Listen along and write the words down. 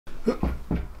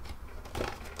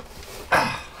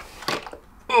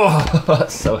Oh,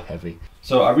 that's so heavy.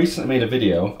 So I recently made a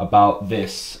video about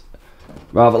this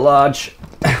rather large,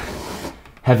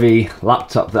 heavy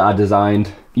laptop that I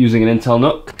designed using an Intel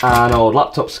NUC, an old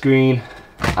laptop screen,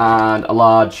 and a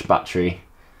large battery.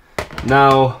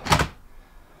 Now,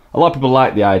 a lot of people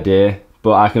like the idea,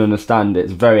 but I can understand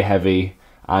it's very heavy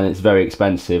and it's very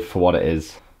expensive for what it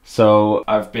is. So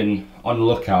I've been on the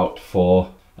lookout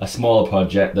for a smaller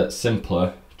project that's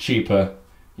simpler, cheaper,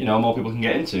 you know, more people can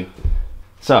get into.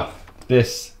 So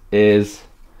this is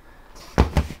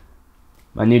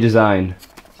my new design.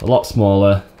 It's a lot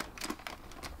smaller,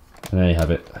 and there you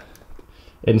have it.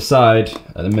 Inside,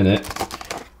 at the minute,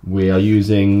 we are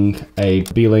using a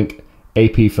Beelink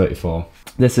AP34.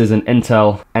 This is an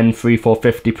Intel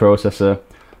N3450 processor,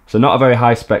 so not a very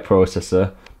high spec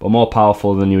processor, but more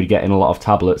powerful than you would get in a lot of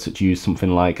tablets which use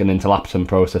something like an Intel Atom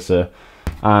processor.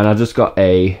 And I just got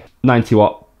a 90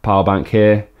 watt power bank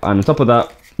here, and on top of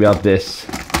that we have this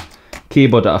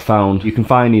keyboard that I found. You can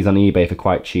find these on eBay for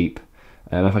quite cheap,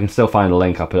 and if I can still find a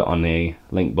link I'll put it on the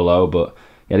link below, but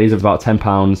yeah, these are about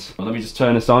 £10. Let me just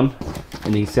turn this on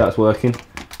and you can see how it's working. So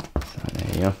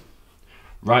there you go.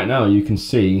 Right now you can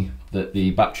see that the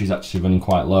battery's actually running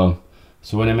quite low.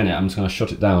 So in a minute I'm just going to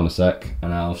shut it down a sec,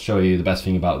 and I'll show you the best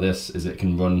thing about this is it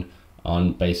can run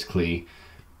on basically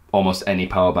almost any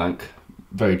power bank,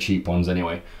 very cheap ones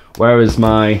anyway. Whereas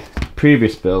my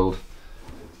previous build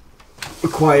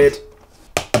required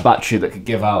a battery that could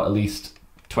give out at least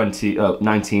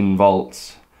 19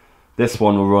 volts. This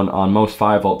one will run on most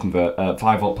 5 volt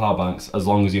power banks as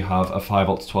long as you have a 5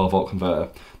 volt to 12 volt converter.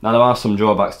 Now there are some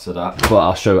drawbacks to that, but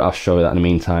I'll show you that in the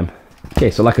meantime.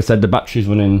 Okay, so like I said, the battery's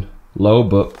running low,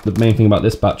 but the main thing about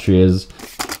this battery is,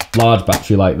 large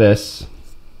battery like this,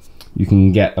 you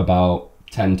can get about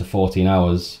 10 to 14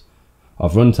 hours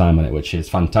of runtime on it, which is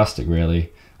fantastic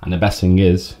really. And the best thing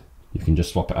is you can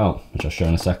just swap it out, which I'll show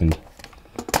in a second.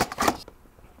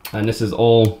 And this is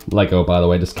all Lego, by the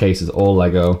way. This case is all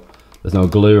Lego. There's no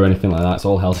glue or anything like that. It's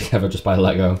all held together just by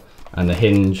Lego. And the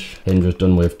hinge was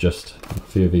done with just a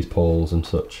few of these poles and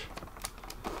such.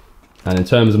 And in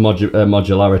terms of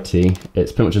modularity,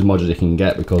 it's pretty much as modular as you can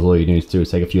get, because all you need to do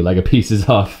is take a few Lego pieces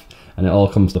off and it all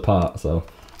comes apart. So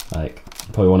like,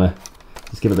 you probably want to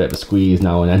just give it a bit of a squeeze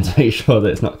now and then to make sure that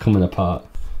it's not coming apart.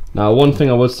 Now, one thing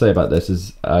I would say about this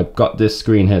is I've got this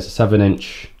screen here. It's a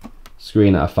 7-inch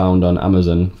screen that I found on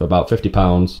Amazon for about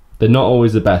 £50. They're not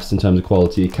always the best in terms of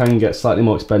quality. You can get slightly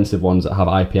more expensive ones that have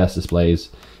IPS displays.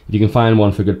 If you can find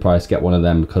one for a good price, get one of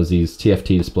them, because these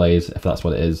TFT displays, if that's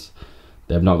what it is,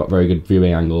 they've not got very good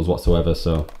viewing angles whatsoever.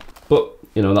 So, but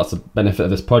you know, that's the benefit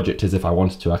of this project, is if I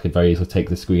wanted to, I could very easily take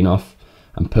the screen off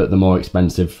and put the more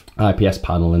expensive IPS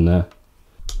panel in there.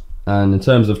 And in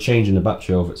terms of changing the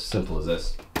battery over, it's as simple as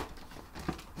this.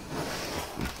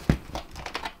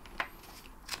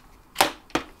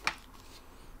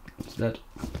 It's dead.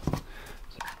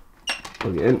 So,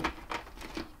 plug it in.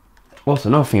 Also,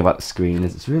 another thing about the screen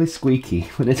is it's really squeaky.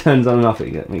 When it turns on and off,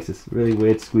 it makes this really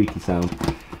weird squeaky sound.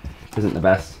 Isn't the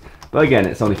best. But again,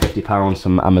 it's only £50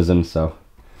 from Amazon, so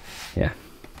yeah.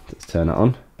 Let's turn it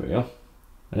on. There we go.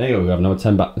 And there you go, we have another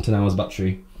 10 hours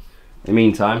battery. In the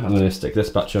meantime, I'm going to stick this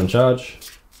battery on charge.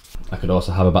 I could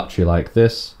also have a battery like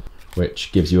this,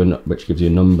 which gives you a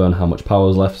number on how much power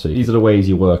is left. So these are the ways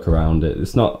you work around it.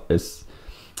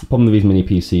 The problem with these mini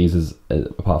PCs is,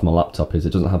 apart from a laptop, is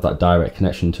it doesn't have that direct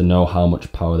connection to know how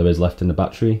much power there is left in the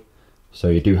battery. So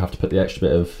you do have to put the extra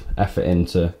bit of effort in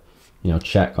to, you know,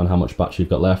 check on how much battery you've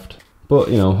got left. But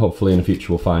you know, hopefully in the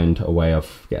future we'll find a way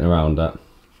of getting around that.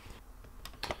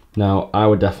 Now, I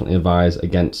would definitely advise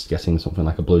against getting something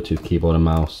like a Bluetooth keyboard and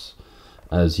mouse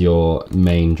as your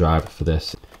main driver for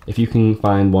this. If you can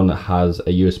find one that has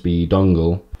a USB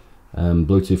dongle,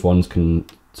 Bluetooth ones can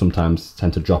sometimes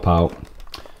tend to drop out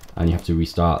and you have to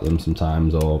restart them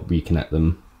sometimes or reconnect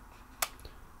them.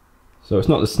 So it's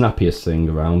not the snappiest thing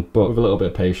around, but with a little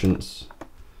bit of patience.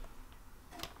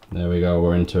 There we go,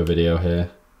 we're into a video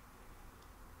here.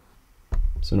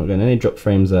 So not getting any drop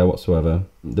frames there whatsoever.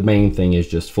 The main thing is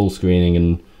just full screening,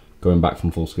 and going back from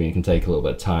full screen, it can take a little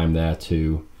bit of time there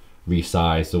to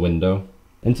resize the window.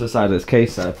 Into the side of this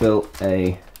case, I built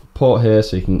a port here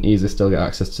so you can easily still get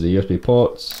access to the USB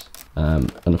ports. On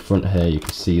the front here you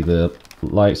can see the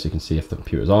light, so you can see if the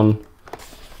computer's on.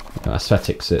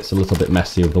 Aesthetics, it's a little bit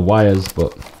messy with the wires,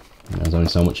 but you know, there's only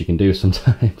so much you can do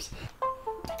sometimes.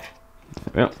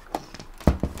 There we go.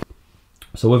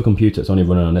 So with a computer, it's only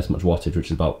running on this much wattage, which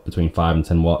is about between 5 and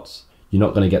 10 watts. You're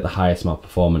not going to get the highest amount of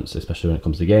performance, especially when it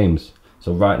comes to games.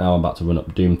 So right now I'm about to run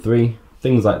up Doom 3.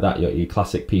 Things like that, your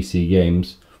classic PC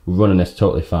games, will run on this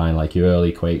totally fine, like your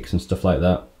early Quakes and stuff like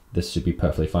that. This should be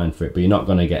perfectly fine for it, but you're not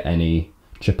going to get any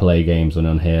AAA games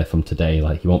running on here from today.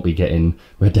 Like, you won't be getting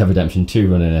Red Dead Redemption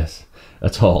 2 running this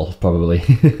at all, probably.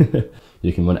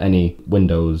 You can run any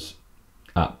Windows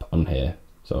app on here.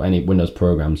 So any Windows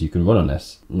programs you can run on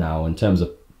this. Now, in terms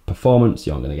of performance,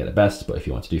 you aren't going to get the best, but if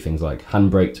you want to do things like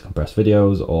Handbrake to compress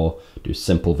videos, or do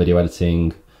simple video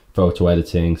editing, photo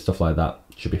editing, stuff like that,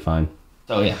 should be fine.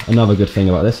 So yeah, another good thing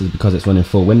about this is because it's running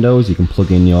full Windows, you can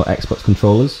plug in your Xbox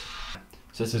controllers.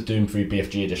 So this is Doom 3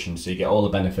 BFG edition, so you get all the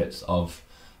benefits of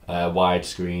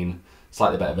widescreen,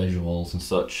 slightly better visuals and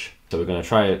such. So we're going to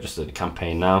try it just at the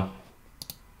campaign now.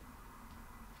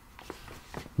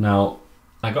 Now,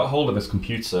 I got hold of this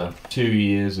computer 2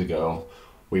 years ago.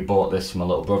 We bought this from my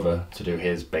little brother to do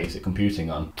his basic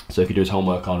computing on. So if you do his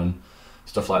homework on and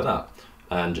stuff like that,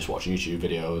 and just watch YouTube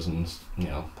videos and,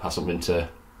 you know, have something to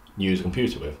use a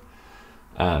computer with.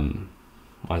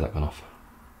 Why is that gone off?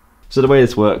 So the way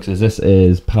this works is this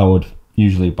is powered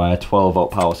usually by a 12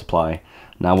 volt power supply.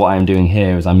 Now what I'm doing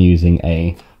here is I'm using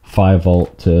a 5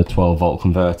 volt to 12 volt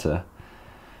converter.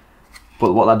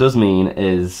 But what that does mean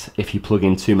is if you plug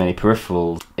in too many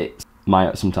peripherals, it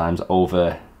might sometimes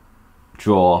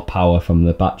overdraw power from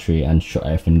the battery and shut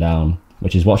everything down,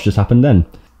 which is what's just happened then.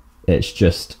 It's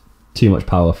just too much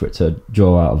power for it to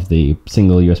draw out of the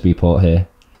single USB port here.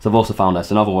 So I've also found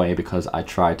that's another way, because I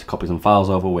tried to copy some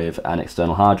files over with an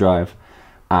external hard drive,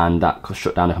 and that could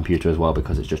shut down the computer as well,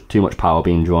 because it's just too much power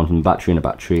being drawn from the battery, and the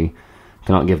battery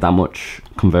cannot give that much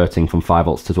converting from 5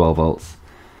 volts to 12 volts.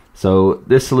 So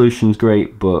this solution's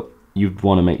great, but you'd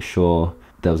want to make sure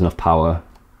there's enough power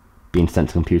being sent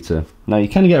to the computer. Now you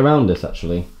can get around this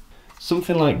actually.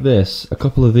 Something like this, a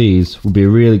couple of these would be a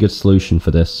really good solution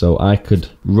for this. So I could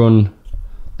run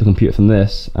the computer from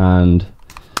this, and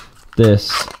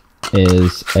this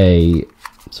is a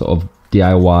sort of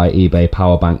DIY eBay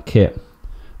power bank kit,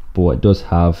 but what it does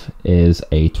have is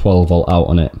a 12 volt out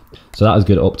on it. So that is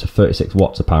good up to 36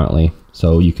 watts apparently.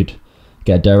 So you could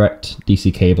get a direct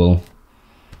DC cable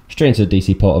straight into the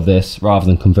DC port of this, rather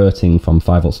than converting from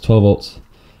 5 volts to 12 volts.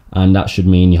 And that should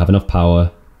mean you have enough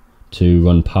power to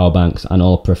run power banks and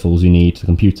all peripherals you need to the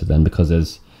computer then, because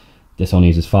this only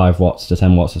uses 5 watts to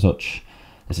 10 watts or such.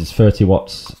 This is 30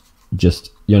 watts.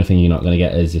 Just the only thing you're not going to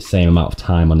get is the same amount of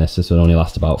time on this. This will only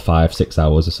last about 5-6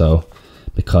 hours or so,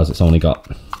 because it's only got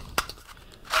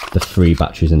the 3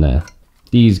 batteries in there.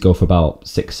 These go for about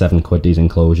 6-7 quid, these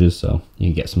enclosures, so you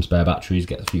can get some spare batteries,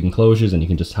 get a few enclosures, and you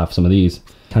can just have some of these.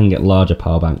 You can get larger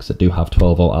power banks that do have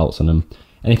 12 volt outs on them.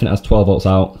 Anything that has 12 volts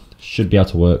out should be able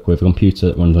to work with a computer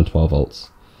that runs on 12 volts.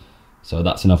 So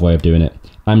that's another way of doing it.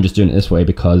 I'm just doing it this way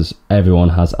because everyone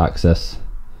has access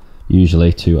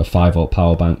usually to a 5 volt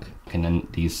power bank, and then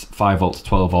these 5 volt to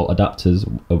 12 volt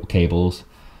adapters cables,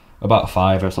 about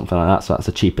 5 or something like that, so that's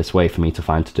the cheapest way for me to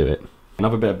find to do it.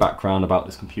 Another bit of background about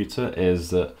this computer is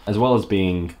that, as well as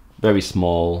being very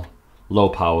small, low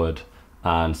powered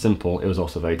and simple, it was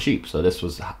also very cheap. So this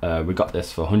was we got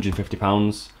this for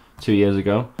 £150 2 years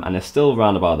ago, and they're still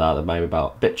around about that. They might be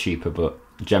about a bit cheaper, but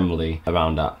generally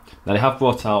around that. Now they have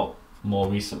brought out more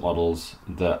recent models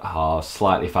that are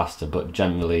slightly faster, but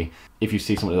generally if you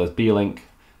see something that's B-Link,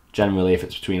 generally if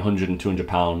it's between £100 and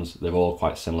 £200, they're all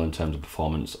quite similar in terms of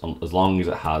performance. As long as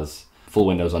it has full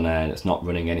Windows on there and it's not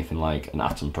running anything like an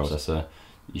Atom processor,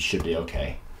 you should be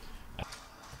okay.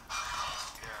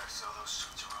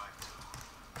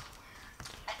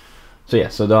 So yeah,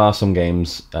 so there are some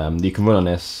games that you can run on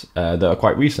this that are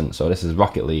quite recent. So this is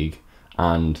Rocket League,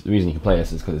 and the reason you can play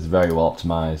this is because it's very well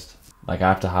optimized. Like, I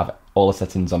have to have all the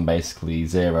settings on basically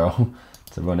 0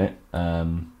 to run it.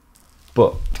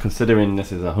 But considering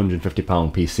this is a £150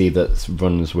 PC that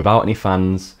runs without any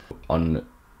fans, on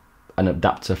an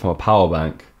adapter from a power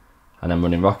bank, and then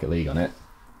running Rocket League on it,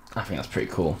 I think that's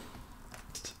pretty cool.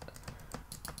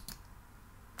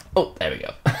 Oh, there we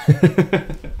go.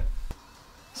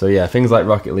 So yeah, things like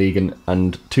Rocket League and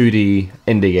 2D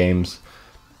indie games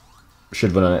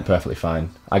should run on it perfectly fine.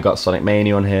 I got Sonic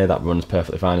Mania on here, that runs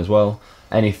perfectly fine as well.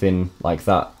 Anything like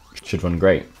that should run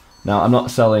great. Now, I'm not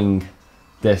selling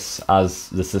this as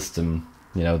the system.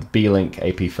 You know, the B-Link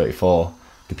AP34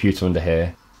 computer under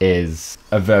here is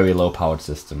a very low powered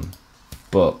system.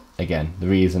 But again, the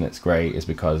reason it's great is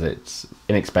because it's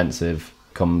inexpensive,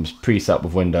 comes preset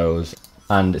with Windows,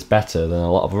 and it's better than a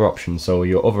lot of other options. So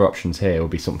your other options here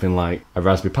would be something like a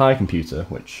Raspberry Pi computer,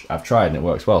 which I've tried and it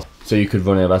works well. So you could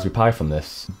run a Raspberry Pi from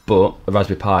this, but a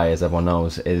Raspberry Pi, as everyone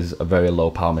knows, is a very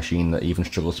low power machine that even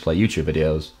struggles to play YouTube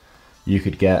videos. You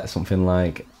could get something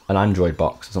like an Android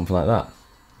box or something like that.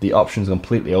 The options are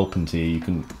completely open to you. You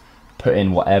can put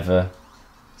in whatever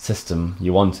system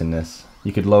you want in this.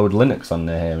 You could load Linux on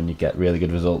there and you get really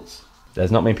good results.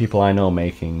 There's not many people I know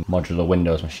making modular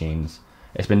Windows machines,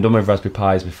 It's been done with Raspberry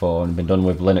Pis before and been done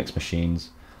with Linux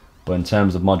machines, but in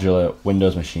terms of modular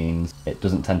Windows machines, it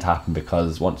doesn't tend to happen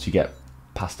because once you get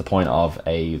past the point of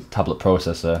a tablet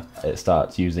processor, it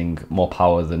starts using more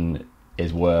power than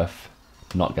is worth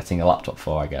not getting a laptop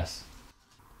for, I guess.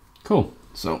 Cool.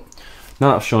 So now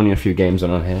that I've shown you a few games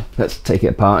on here, let's take it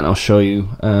apart and I'll show you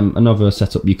another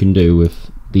setup you can do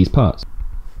with these parts.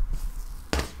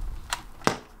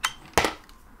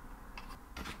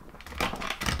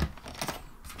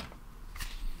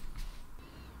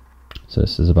 So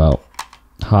this is about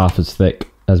half as thick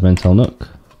as Mental Nook,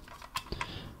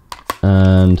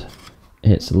 and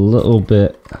it's a little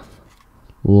bit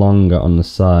longer on the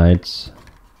sides.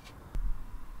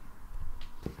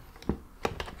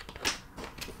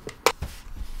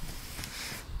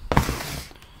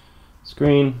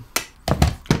 Screen,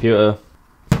 computer,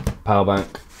 power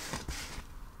bank,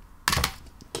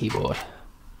 keyboard.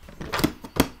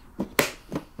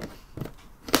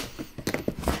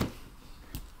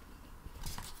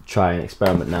 Try and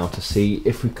experiment now to see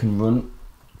if we can run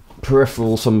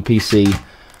peripherals on PC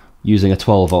using a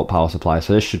 12-volt power supply.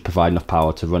 So this should provide enough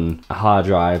power to run a hard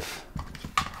drive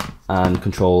and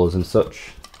controllers and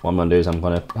such. What I'm going to do is I'm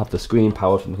going to have the screen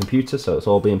powered from the computer, so it's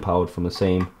all being powered from the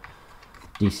same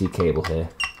DC cable here.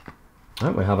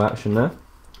 Alright, we have action there.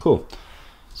 Cool.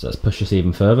 So let's push this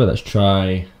even further. Let's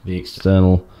try the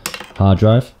external hard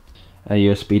drive. A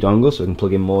USB dongle, so we can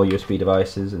plug in more USB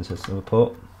devices into this other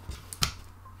port.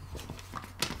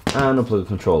 And I'll plug a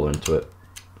controller into it.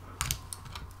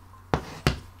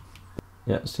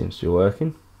 Yeah, it seems to be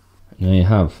working. Now you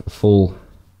have a full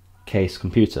case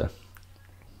computer.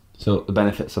 So the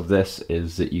benefits of this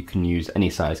is that you can use any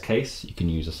size case. You can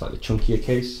use a slightly chunkier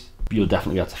case. You'll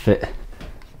definitely be able to fit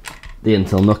the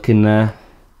Intel NUC in there,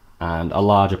 and a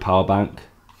larger power bank,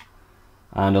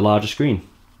 and a larger screen.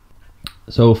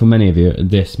 So for many of you,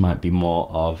 this might be more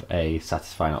of a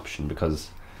satisfying option, because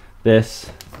this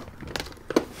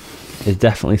is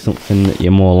definitely something that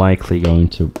you're more likely going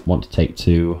to want to take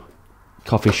to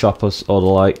coffee shoppers or the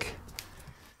like.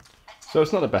 So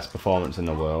it's not the best performance in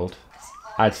the world.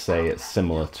 I'd say it's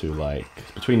similar to, like,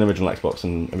 between the original Xbox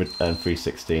and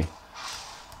 360.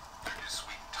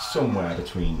 Somewhere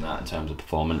between that in terms of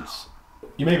performance.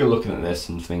 You may be looking at this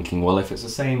and thinking, well, if it's the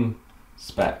same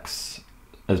specs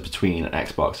as between an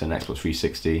Xbox and Xbox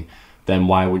 360, then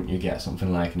why wouldn't you get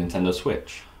something like a Nintendo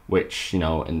Switch? Which, you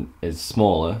know, is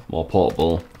smaller, more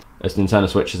portable. This Nintendo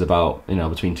Switch is about, you know,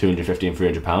 between 250 and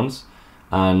 300 pounds,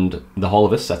 and the whole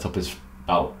of this setup is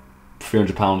about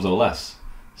 300 pounds or less.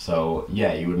 So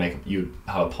yeah, you'd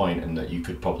have a point in that you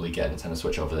could probably get a Nintendo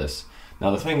Switch over this.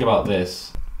 Now the thing about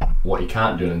this, what you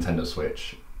can't do on Nintendo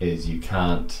Switch is you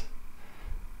can't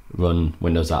run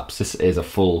Windows apps. This is a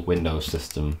full Windows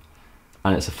system,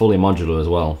 and it's a fully modular as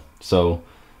well. So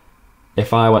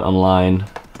if I went online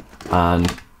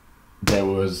and there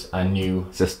was a new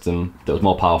system that was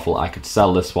more powerful, I could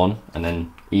sell this one and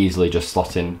then easily just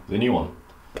slot in the new one.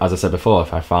 As I said before,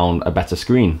 if I found a better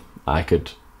screen, I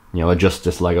could, you know, adjust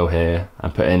this Lego here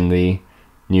and put in the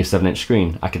new 7-inch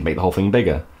screen. I could make the whole thing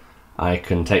bigger. I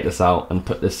can take this out and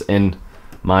put this in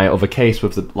my other case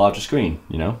with the larger screen,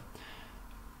 you know.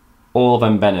 All of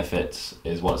them benefits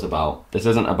is what it's about. This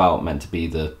isn't about meant to be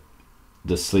the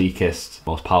sleekest,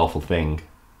 most powerful thing.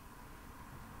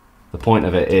 The point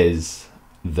of it is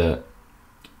that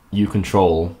you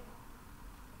control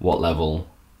what level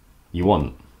you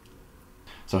want.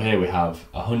 So here we have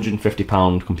a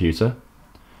 £150 computer,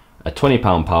 a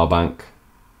 £20 power bank,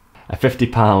 a £50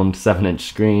 7-inch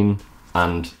screen,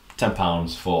 and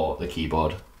 £10 for the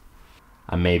keyboard,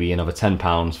 and maybe another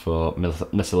 £10 for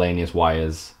miscellaneous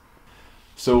wires.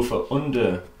 So for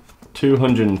under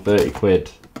 230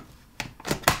 quid,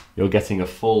 you're getting a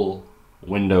full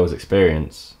Windows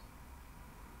experience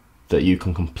that you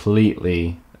can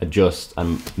completely adjust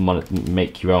and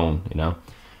make your own, you know.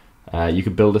 You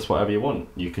could build this whatever you want.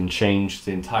 You can change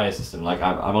the entire system. Like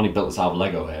I've only built this out of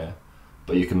Lego here,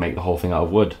 but you can make the whole thing out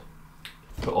of wood.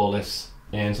 Put all this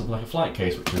in something like a flight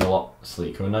case, which is a lot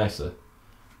sleeker and nicer.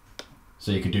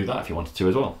 So you could do that if you wanted to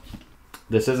as well.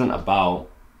 This isn't about,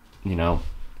 you know,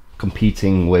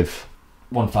 competing with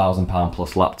 £1,000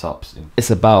 plus laptops.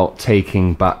 It's about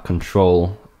taking back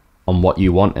control on what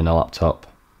you want in a laptop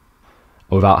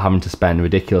without having to spend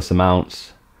ridiculous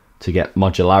amounts to get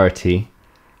modularity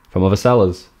from other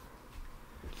sellers.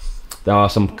 There are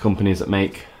some companies that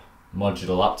make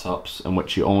modular laptops in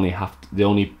which you only have to, the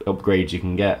only upgrades you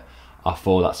can get are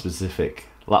for that specific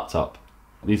laptop.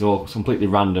 These are all completely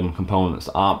random components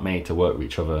that aren't made to work with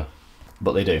each other,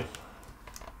 but they do.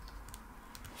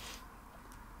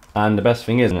 And the best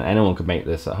thing is, anyone could make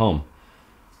this at home.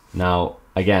 Now,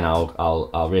 again,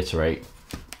 I'll reiterate,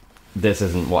 this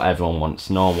isn't what everyone wants.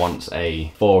 No one wants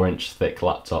a 4-inch thick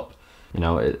laptop. You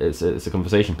know, it's a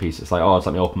conversation piece. It's like, oh, just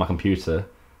let me open my computer.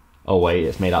 Oh wait,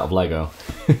 it's made out of Lego.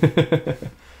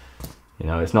 You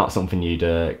know, it's not something you'd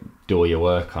do all your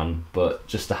work on, but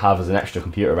just to have as an extra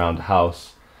computer around the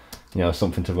house, you know,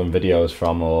 something to run videos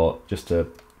from or just to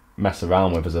mess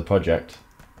around with as a project,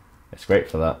 it's great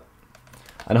for that.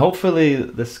 And hopefully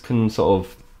this can sort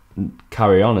of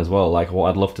carry on as well. Like, what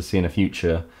I'd love to see in the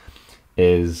future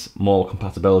is more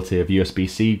compatibility of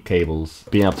USB-C cables,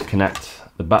 being able to connect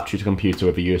the battery to computer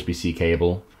with a USB-C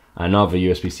cable and another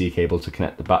USB-C cable to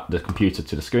connect the computer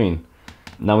to the screen.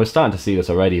 Now we're starting to see this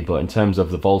already, but in terms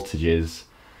of the voltages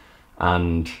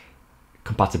and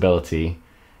compatibility,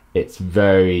 it's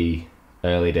very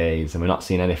early days and we're not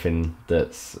seeing anything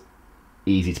that's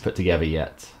easy to put together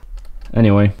yet.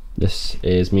 Anyway, this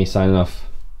is me signing off.